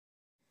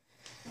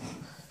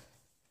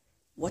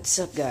What's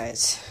up,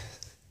 guys?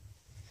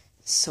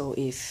 So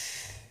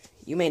if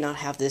you may not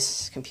have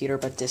this computer,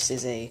 but this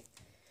is a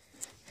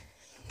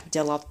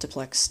Dell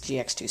Optiplex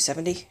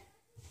GX270.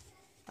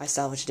 I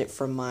salvaged it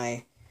from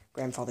my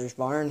grandfather's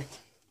barn.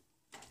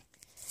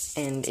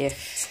 And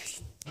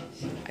if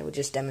I would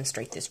just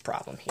demonstrate this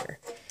problem here.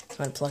 So I'm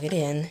going to plug it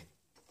in.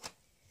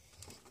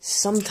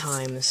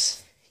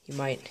 Sometimes you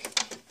might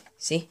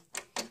see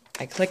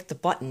I click the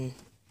button,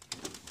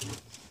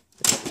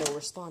 there's no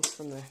response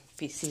from the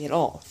PC at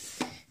all.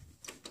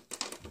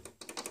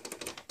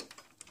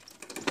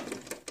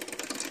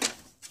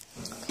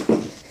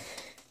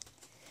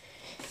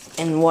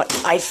 And what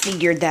I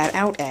figured that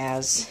out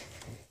as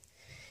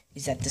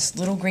is that this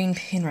little green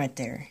pin right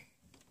there,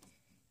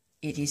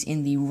 it is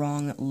in the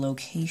wrong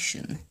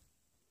location.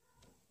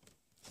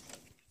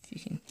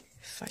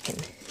 If I can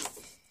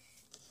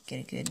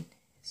get a good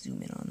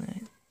zoom in on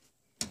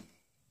that.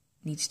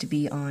 Needs to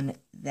be on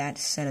that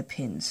set of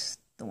pins,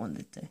 the one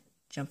that the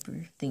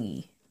jumper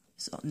thingy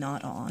is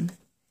not on.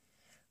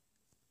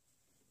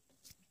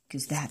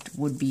 Because that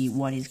would be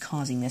what is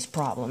causing this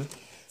problem.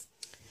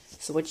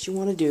 So what you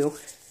want to do,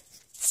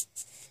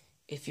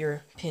 if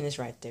your pin is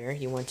right there,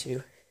 you want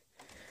to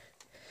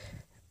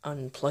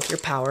unplug your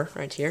power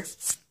right here.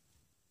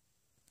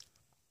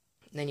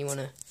 And then you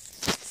want to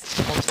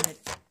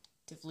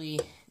alternatively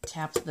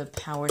tap the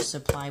power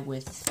supply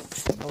with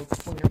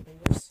both pointer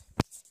fingers.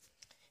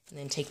 And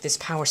then take this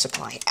power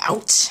supply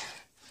out.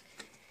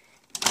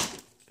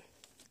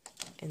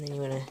 And then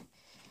you want to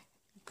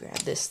grab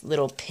this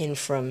little pin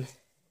from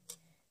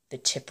the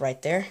tip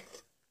right there.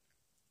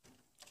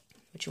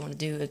 What you want to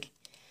do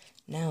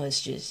now is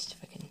just,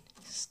 if I can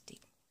stick,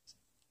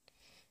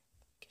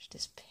 gosh,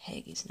 this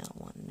peg is not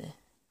wanting to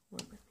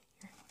work with me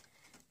here.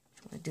 What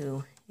you want to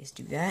do is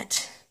do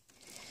that.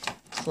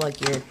 Plug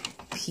your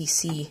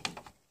PC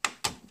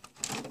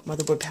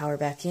motherboard power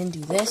back in, do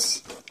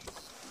this.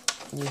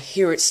 You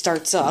hear it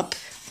starts up,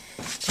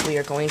 so we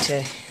are going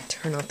to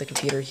turn off the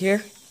computer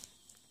here,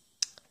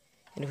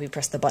 and if we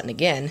press the button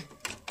again,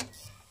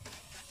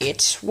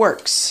 it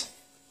works.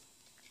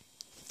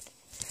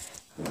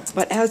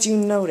 But as you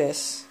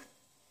notice,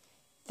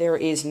 there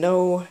is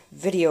no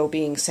video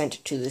being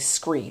sent to the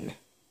screen.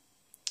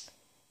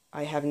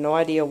 I have no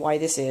idea why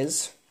this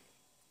is.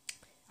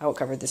 I will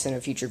cover this in a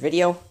future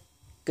video.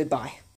 Goodbye.